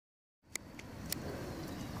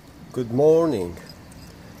Good morning.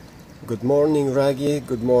 Good morning, Rägi.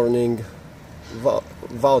 Good morning,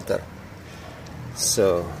 Walter.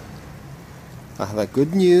 So, I have a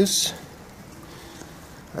good news.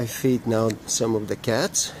 I feed now some of the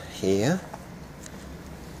cats here.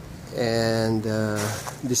 And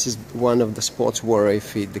this is one of the spots where I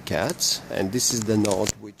feed the cats. And this is the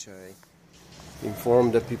note which I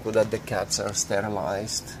inform the people that the cats are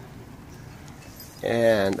sterilized.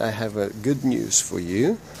 And I have a good news for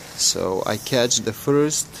you. So I catch the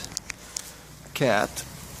first cat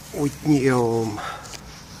with your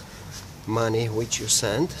money which you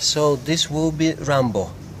sent. So this will be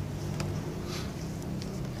Rambo.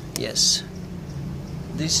 Yes,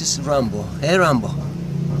 this is Rambo. Hey Rambo.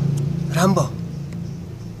 Rambo.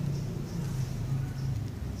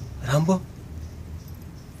 Rambo.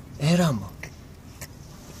 Hey Rambo.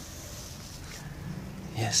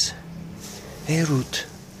 Yes. Hey Ruth.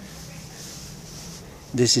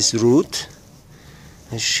 This is Ruth,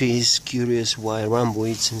 and she is curious why Rambo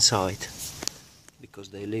is inside, because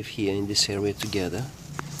they live here in this area together.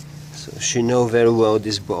 So she knows very well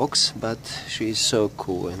this box, but she is so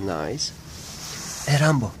cool and nice. Hey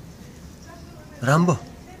Rambo. Rambo.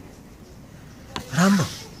 Rambo.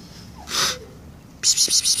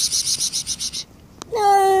 No.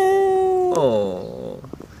 Oh,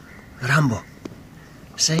 Rambo.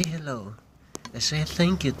 Say hello. I say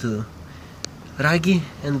thank you to Rägi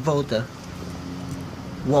and Walter.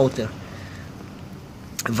 Walter.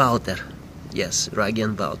 Yes, Rägi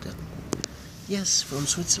and Walter. Yes, from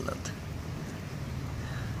Switzerland.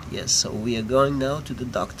 Yes, so we are going now to the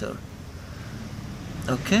doctor.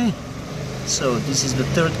 Okay. So this is the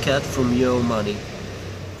third cat from your money.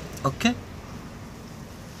 Okay.